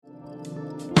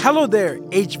Hello there,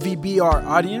 HVBR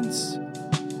audience.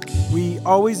 We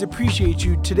always appreciate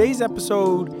you. Today's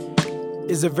episode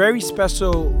is a very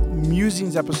special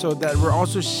musings episode that we're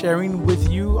also sharing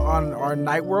with you on our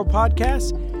Night World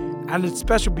podcast. And it's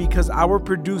special because our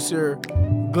producer,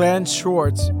 Glenn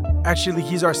Schwartz, actually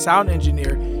he's our sound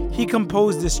engineer. He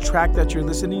composed this track that you're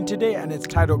listening today, and it's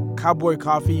titled Cowboy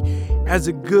Coffee, as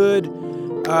a good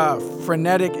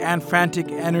frenetic and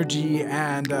frantic energy,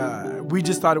 and we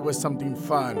just thought it was something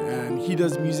fun. And he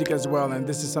does music as well, and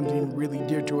this is something really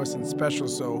dear to us and special,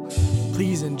 so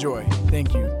please enjoy.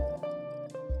 Thank you.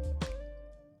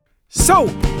 So,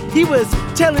 he was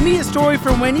telling me a story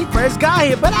from when he first got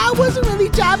here, but I wasn't really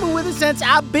jiving with it since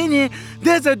I've been here.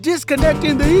 There's a disconnect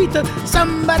in the ether.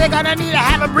 Somebody gonna need to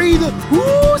have a breather.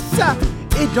 Woo-sa.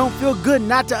 It don't feel good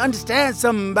not to understand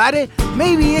somebody.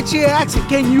 Maybe it's your accent.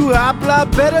 Can you habla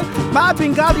better? My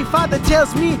Bengali father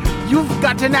tells me you've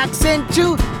got an accent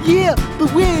too. Yeah,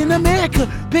 but we're in America.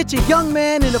 Picture a young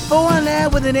man in a foreign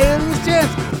land with an alien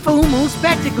stance, full moon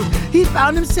spectacles. He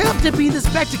found himself to be the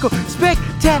spectacle.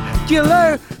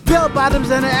 Spectacular. Bell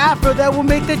bottoms and an afro that will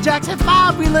make the Jackson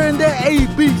 5 relearn their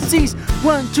ABCs.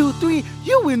 1, 2, 3.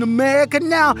 You in America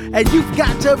now, and you've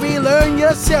got to relearn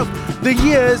yourself. The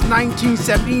year is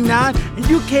 1979, and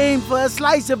you came for a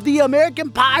slice of the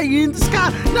American pie in the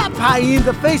sky, not pie in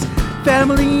the face.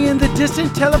 Family in the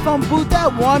distant telephone booth,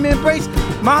 that warm embrace.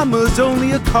 Mama's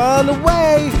only a call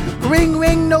away. Ring,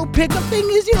 ring, no pick-up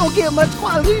fingers. You don't get much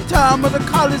quality time of the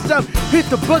college stuff. Hit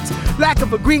the books, lack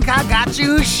of a green card got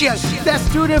you shut. That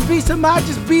student visa might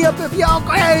just be up if y'all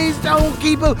grades don't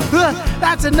keep up.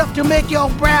 That's enough to make your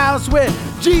brow sweat.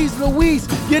 Jeez Louise,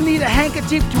 you need a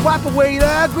handkerchief to wipe away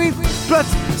the grief. Plus,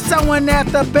 someone at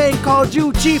the bank called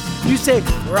you chief. You say,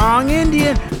 wrong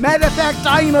Indian. Matter of fact,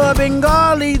 I'm a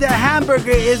Bengali. The hamburger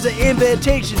is an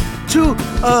invitation to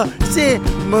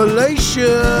assimilation.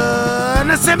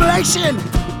 Assimilation!